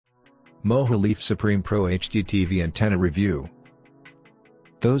Mohu Leaf Supreme Pro HDTV Antenna Review.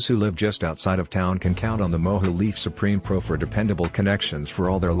 Those who live just outside of town can count on the Mohu Leaf Supreme Pro for dependable connections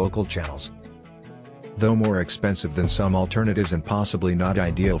for all their local channels. Though more expensive than some alternatives and possibly not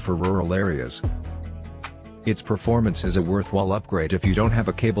ideal for rural areas, its performance is a worthwhile upgrade if you don't have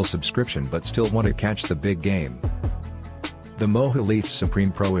a cable subscription but still want to catch the big game. The Mohu Leaf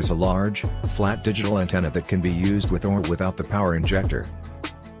Supreme Pro is a large, flat digital antenna that can be used with or without the power injector.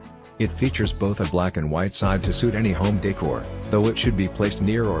 It features both a black and white side to suit any home decor, though it should be placed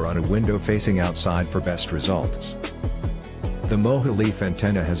near or on a window facing outside for best results. The Mohu Leaf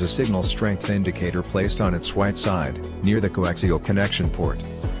antenna has a signal strength indicator placed on its white side, near the coaxial connection port.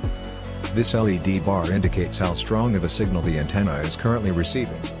 This LED bar indicates how strong of a signal the antenna is currently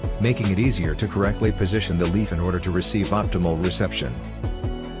receiving, making it easier to correctly position the leaf in order to receive optimal reception.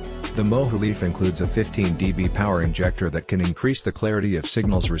 The Mohu Leaf includes a 15 dB power injector that can increase the clarity of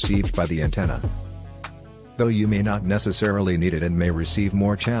signals received by the antenna. Though you may not necessarily need it and may receive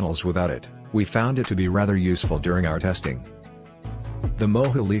more channels without it, we found it to be rather useful during our testing. The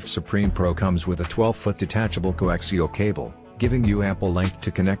Mohu Leaf Supreme Pro comes with a 12-foot detachable coaxial cable, giving you ample length to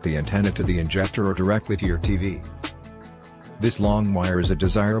connect the antenna to the injector or directly to your TV. This long wire is a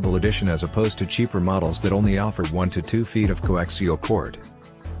desirable addition as opposed to cheaper models that only offer 1 to 2 feet of coaxial cord.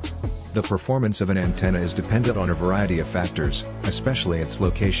 The performance of an antenna is dependent on a variety of factors, especially its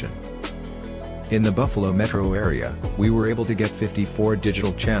location. In the Buffalo metro area, we were able to get 54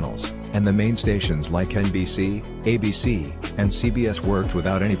 digital channels, and the main stations like NBC, ABC, and CBS worked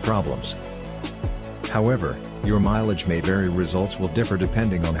without any problems. However, your mileage may vary. Results will differ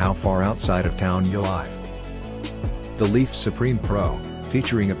depending on how far outside of town you live. The Leaf Supreme Pro,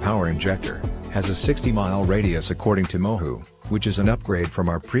 featuring a power injector, has a 60-mile radius according to Mohu, which is an upgrade from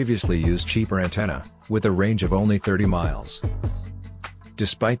our previously used cheaper antenna, with a range of only 30 miles.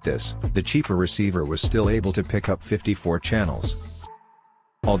 Despite this, the cheaper receiver was still able to pick up 54 channels.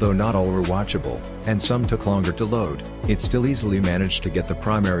 Although not all were watchable, and some took longer to load, it still easily managed to get the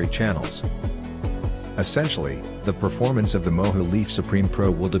primary channels. Essentially, the performance of the Mohu Leaf Supreme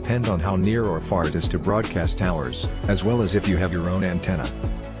Pro will depend on how near or far it is to broadcast towers, as well as if you have your own antenna.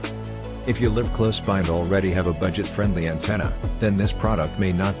 If you live close by and already have a budget-friendly antenna, then this product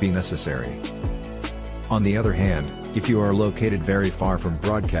may not be necessary. On the other hand, if you are located very far from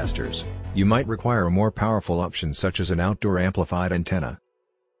broadcasters, you might require a more powerful option such as an outdoor amplified antenna.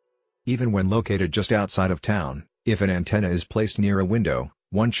 Even when located just outside of town, if an antenna is placed near a window,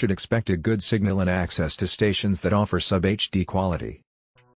 one should expect a good signal and access to stations that offer sub-HD quality.